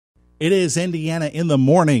It is Indiana in the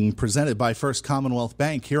Morning, presented by First Commonwealth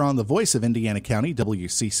Bank, here on the Voice of Indiana County,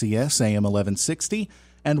 WCCS, AM 1160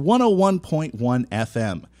 and 101.1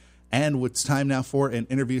 FM. And it's time now for an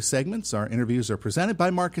interview segment. Our interviews are presented by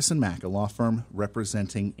Marcus & Mack, a law firm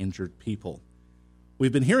representing injured people.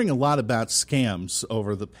 We've been hearing a lot about scams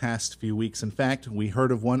over the past few weeks. In fact, we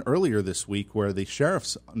heard of one earlier this week where the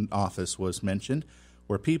sheriff's office was mentioned,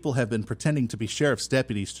 where people have been pretending to be sheriff's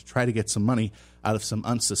deputies to try to get some money out of some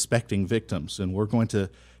unsuspecting victims. And we're going to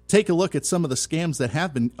take a look at some of the scams that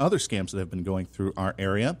have been, other scams that have been going through our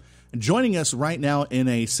area. And joining us right now in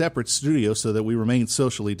a separate studio so that we remain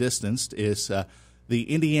socially distanced is the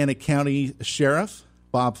Indiana County Sheriff,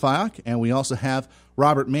 Bob Fyock, and we also have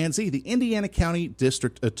Robert Manzi, the Indiana County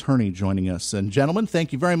District Attorney, joining us. And gentlemen,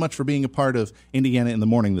 thank you very much for being a part of Indiana in the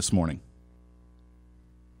Morning this morning.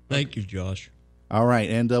 Thank you, Josh. All right,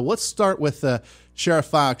 and let's start with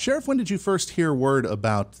Sheriff Fyock. Sheriff, when did you first hear word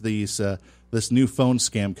about this new phone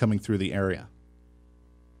scam coming through the area?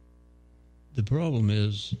 The problem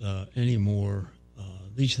is anymore,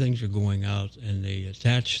 these things are going out and they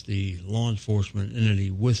attach the law enforcement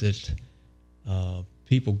entity with it.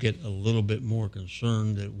 People get a little bit more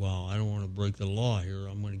concerned that, well, I don't want to break the law here.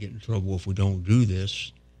 I'm going to get in trouble if we don't do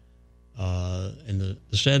this. And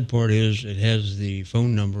the sad part is it has the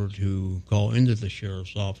phone number to call into the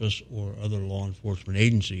sheriff's office or other law enforcement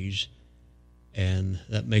agencies, and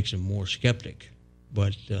that makes them more skeptic.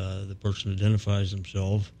 But the person identifies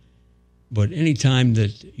themselves. But any time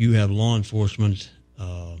that you have law enforcement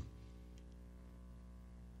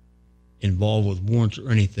involved with warrants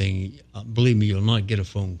or anything, believe me, you'll not get a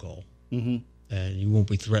phone call. Mm-hmm. And you won't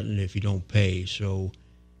be threatened if you don't pay. So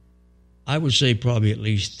I would say probably at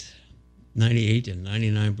least 98 and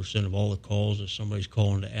 99% of all the calls, if somebody's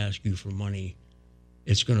calling to ask you for money,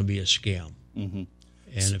 it's going to be a scam. Mm-hmm.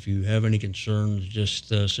 And if you have any concerns, just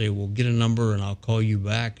say, well, get a number and I'll call you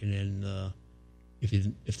back. And then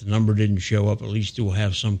if the number didn't show up, at least you'll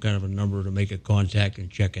have some kind of a number to make a contact and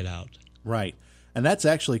check it out. Right. And that's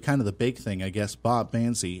actually kind of the big thing, I guess, Bob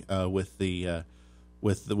Manzi,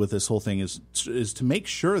 with this whole thing is to make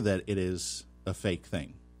sure that it is a fake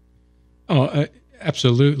thing. Oh,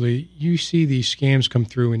 absolutely. You see these scams come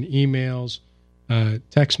through in emails,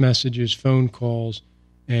 text messages, phone calls,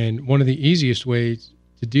 and one of the easiest ways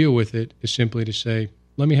to deal with it is simply to say,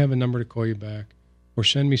 let me have a number to call you back, or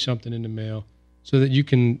send me something in the mail so that you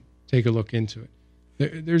can take a look into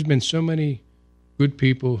it. There's been so many good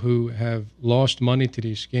people who have lost money to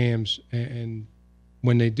these scams, and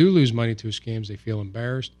when they do lose money to scams, they feel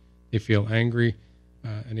embarrassed, they feel angry,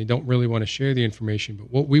 and they don't really want to share the information.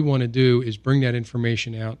 But what we want to do is bring that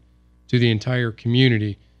information out to the entire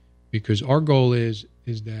community, because our goal is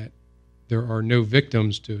that there are no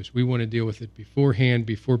victims to us. We want to deal with it beforehand,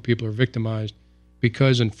 before people are victimized,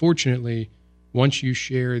 because unfortunately, once you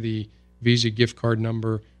share the Visa gift card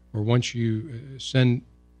number, or once you send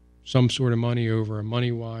some sort of money over a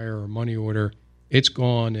money wire or money order, it's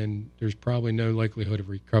gone, and there's probably no likelihood of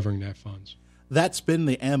recovering that funds. That's been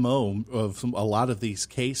the MO of a lot of these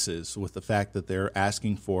cases, with the fact that they're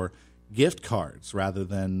asking for gift cards rather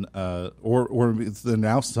than, or they're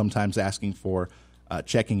now sometimes asking for a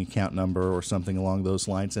checking account number or something along those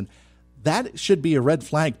lines. And that should be a red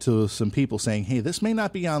flag to some people saying, hey, this may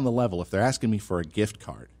not be on the level if they're asking me for a gift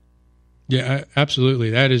card. Yeah,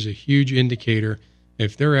 absolutely. That is a huge indicator.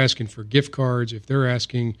 If they're asking for gift cards, if they're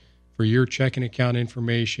asking for your checking account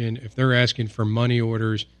information, if they're asking for money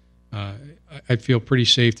orders, I feel pretty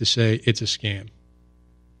safe to say it's a scam.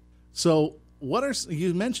 So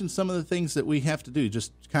you mentioned some of the things that we have to do,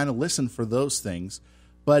 just kind of listen for those things.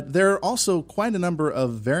 But there are also quite a number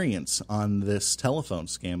of variants on this telephone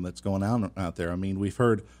scam that's going on out there. I mean, we've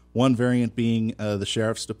heard one variant being the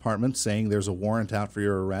sheriff's department saying there's a warrant out for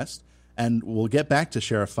your arrest. And we'll get back to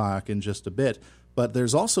Sheriff Fyock in just a bit. But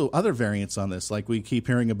there's also other variants on this, like we keep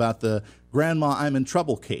hearing about the grandma I'm in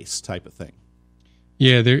trouble case type of thing.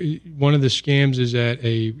 Yeah, one of the scams is that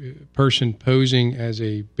a person posing as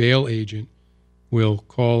a bail agent will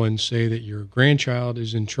call and say that your grandchild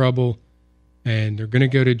is in trouble and they're going to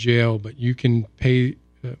go to jail, but you can pay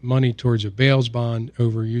money towards a bail bond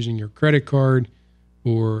over using your credit card,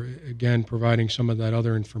 or, again, providing some of that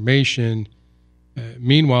other information.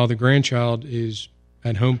 Meanwhile, the grandchild is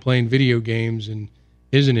at home playing video games and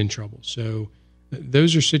isn't in trouble. So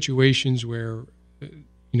those are situations where,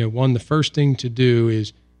 the first thing to do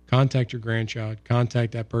is contact your grandchild,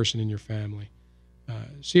 contact that person in your family,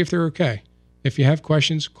 see if they're okay. If you have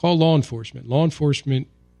questions, call law enforcement. Law enforcement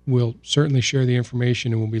will certainly share the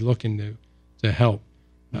information and will be looking to help.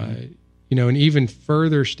 Mm-hmm. And even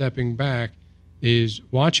further stepping back is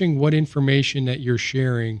watching what information that you're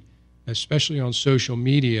sharing especially on social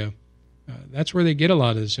media, that's where they get a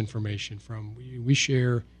lot of this information from. We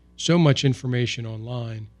share so much information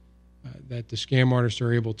online that the scam artists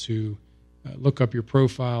are able to look up your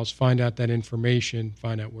profiles, find out that information,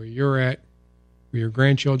 find out where you're at, where your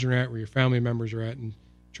grandchildren are at, where your family members are at, and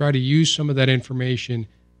try to use some of that information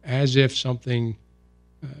as if something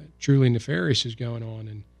truly nefarious is going on.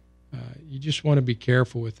 And you just want to be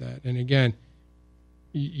careful with that. And again,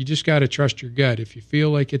 you just got to trust your gut. If you feel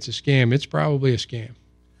like it's a scam, it's probably a scam.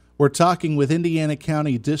 We're talking with Indiana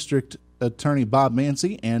County District Attorney Bob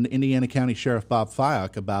Manzi and Indiana County Sheriff Bob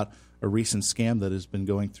Fyock about a recent scam that has been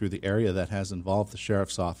going through the area that has involved the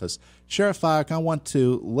sheriff's office. Sheriff Fyock, I want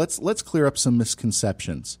to let's clear up some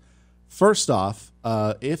misconceptions. First off,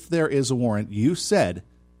 if there is a warrant, you said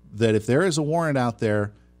that if there is a warrant out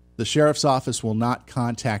there, the sheriff's office will not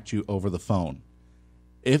contact you over the phone.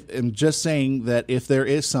 I'm just saying that if there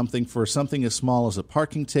is something for something as small as a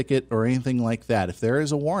parking ticket or anything like that, if there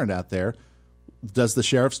is a warrant out there, does the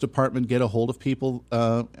sheriff's department get a hold of people,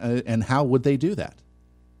 and how would they do that?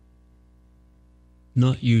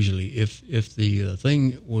 Not usually. If the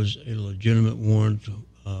thing was a legitimate warrant,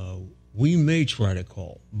 we may try to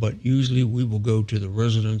call, but usually we will go to the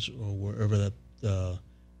residence or wherever that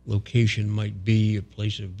location might be, a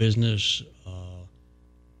place of business.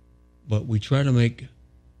 But we try to make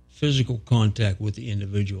physical contact with the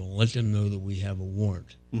individual and let them know that we have a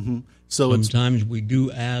warrant. Mm-hmm. So sometimes we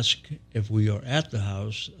do ask if we are at the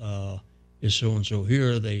house, is so-and-so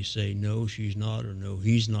here? They say, no, she's not, or no,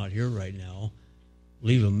 he's not here right now.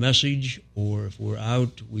 Leave a message, or if we're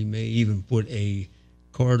out, we may even put a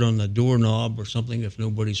card on the doorknob or something if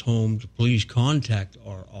nobody's home to please contact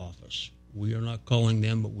our office. We are not calling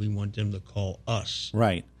them, but we want them to call us.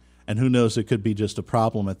 Right. And who knows, it could be just a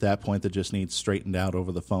problem at that point that just needs straightened out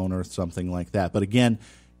over the phone or something like that. But again,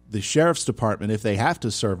 the sheriff's department, if they have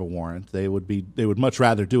to serve a warrant, they would much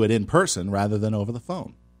rather do it in person rather than over the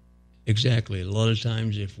phone. Exactly. A lot of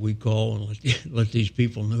times if we call and let these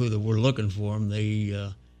people know that we're looking for them,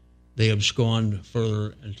 they abscond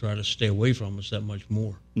further and try to stay away from us that much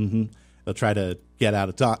more. Mm-hmm. They'll try to get out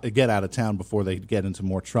of town before they get into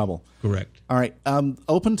more trouble. Correct. All right.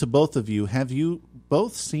 Open to both of you. Have you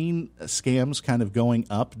both seen scams kind of going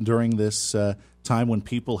up during this time when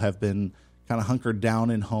people have been kind of hunkered down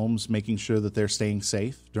in homes, making sure that they're staying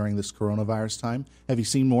safe during this coronavirus time? Have you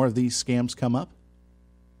seen more of these scams come up?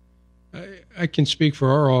 I can speak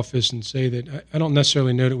for our office and say that I don't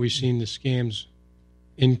necessarily know that we've seen the scams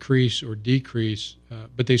increase or decrease,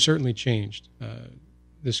 but they certainly changed.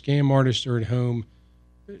 The scam artists are at home.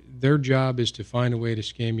 Their job is to find a way to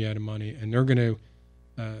scam you out of money, and they're going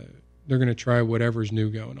to try whatever's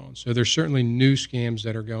new going on. So there's certainly new scams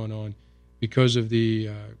that are going on because of the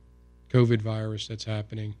COVID virus that's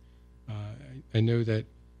happening. I know that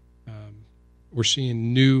we're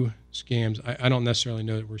seeing new scams. I don't necessarily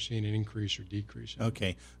know that we're seeing an increase or decrease.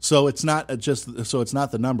 Okay, so it's not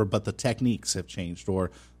the number, but the techniques have changed,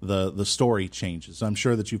 or the story changes. I'm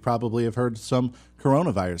sure that you probably have heard some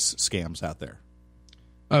coronavirus scams out there.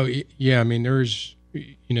 Oh yeah, I mean there's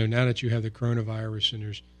now that you have the coronavirus and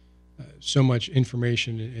there's so much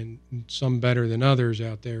information and some better than others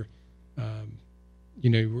out there.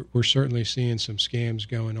 We're certainly seeing some scams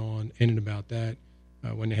going on in and about that.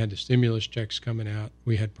 When they had the stimulus checks coming out,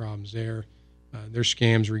 we had problems there. There's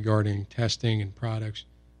scams regarding testing and products.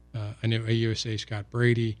 I know AUSA Scott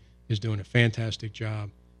Brady is doing a fantastic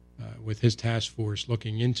job with his task force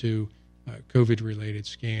looking into COVID-related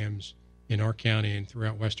scams in our county and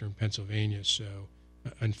throughout western Pennsylvania. So,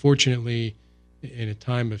 unfortunately, in a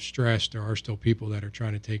time of stress, there are still people that are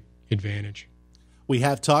trying to take advantage. We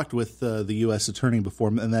have talked with the U.S. Attorney before,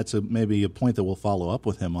 and that's maybe a point that we'll follow up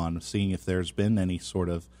with him on, seeing if there's been any sort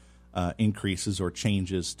of increases or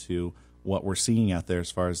changes to what we're seeing out there as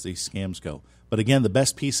far as these scams go. But again, the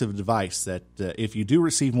best piece of advice that if you do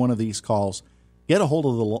receive one of these calls, get a hold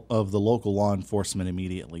of the local law enforcement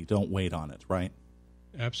immediately. Don't wait on it, right?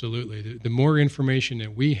 Absolutely. The more information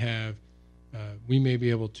that we have, we may be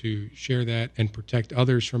able to share that and protect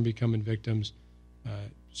others from becoming victims.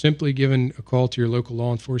 Simply giving a call to your local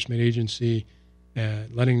law enforcement agency,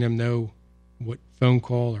 letting them know what phone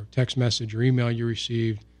call or text message or email you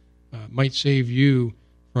received might save you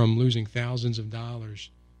from losing thousands of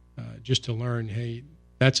dollars just to learn, hey,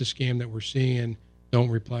 that's a scam that we're seeing. Don't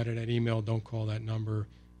reply to that email. Don't call that number.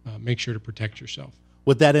 Make sure to protect yourself.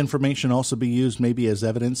 Would that information also be used maybe as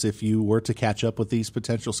evidence if you were to catch up with these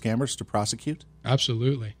potential scammers to prosecute?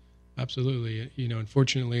 Absolutely. Absolutely.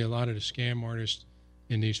 Unfortunately, a lot of the scam artists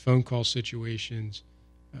in these phone call situations,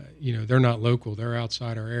 they're not local. They're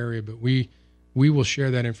outside our area, but we we will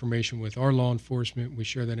share that information with our law enforcement. We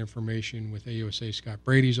share that information with AUSA Scott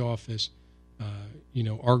Brady's office.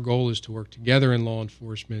 Our goal is to work together in law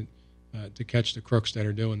enforcement to catch the crooks that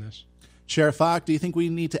are doing this. Sheriff Fyock, do you think we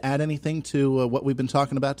need to add anything to what we've been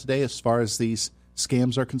talking about today as far as these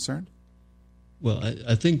scams are concerned? Well,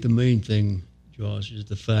 I think the main thing, Josh, is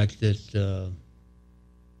the fact that,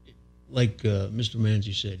 like Mr.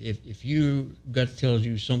 Manzi said, if your gut tells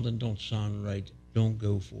you something don't sound right, don't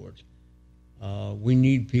go for it. We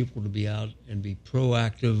need people to be out and be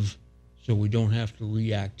proactive so we don't have to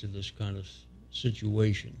react to this kind of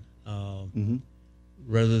situation.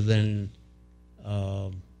 Rather than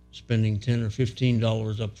spending $10 or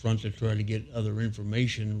 $15 up front to try to get other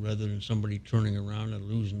information, rather than somebody turning around and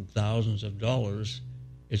losing thousands of dollars,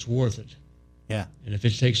 it's worth it. Yeah. And if it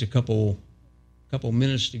takes a couple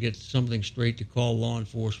minutes to get something straight, to call law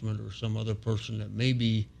enforcement or some other person that may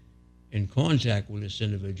be in contact with this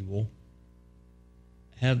individual,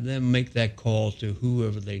 have them make that call to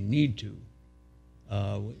whoever they need to.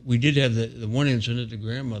 We did have the one incident, the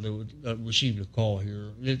grandmother received a call here.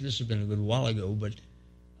 This has been a good while ago, but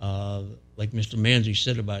like Mr. Manzi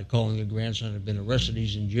said about calling the grandson had been arrested,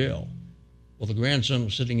 he's in jail. Well, the grandson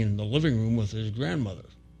was sitting in the living room with his grandmother.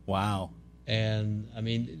 Wow. And, I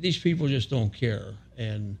mean, these people just don't care.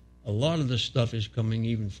 And a lot of this stuff is coming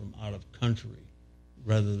even from out of country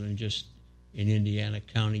rather than just in Indiana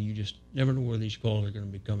County. You just never know where these calls are going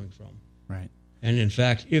to be coming from. Right. And, in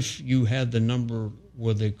fact, if you had the number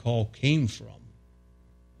where the call came from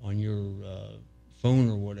on your phone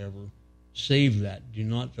or whatever, save that. Do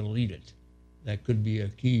not delete it. That could be a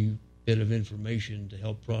key bit of information to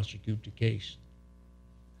help prosecute the case.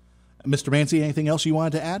 Mr. Manzi, anything else you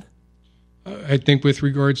wanted to add? I think with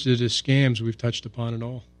regards to the scams, we've touched upon it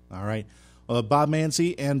all. All right. Bob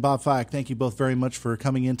Manzi and Bob Fyock, thank you both very much for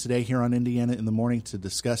coming in today here on Indiana in the Morning to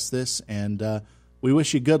discuss this. And we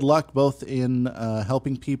wish you good luck both in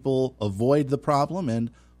helping people avoid the problem, and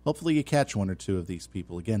hopefully you catch one or two of these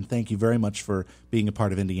people. Again, thank you very much for being a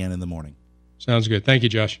part of Indiana in the Morning. Sounds good. Thank you,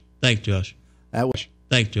 Josh. Thanks, Josh. That was.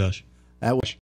 Thanks, Josh. That was.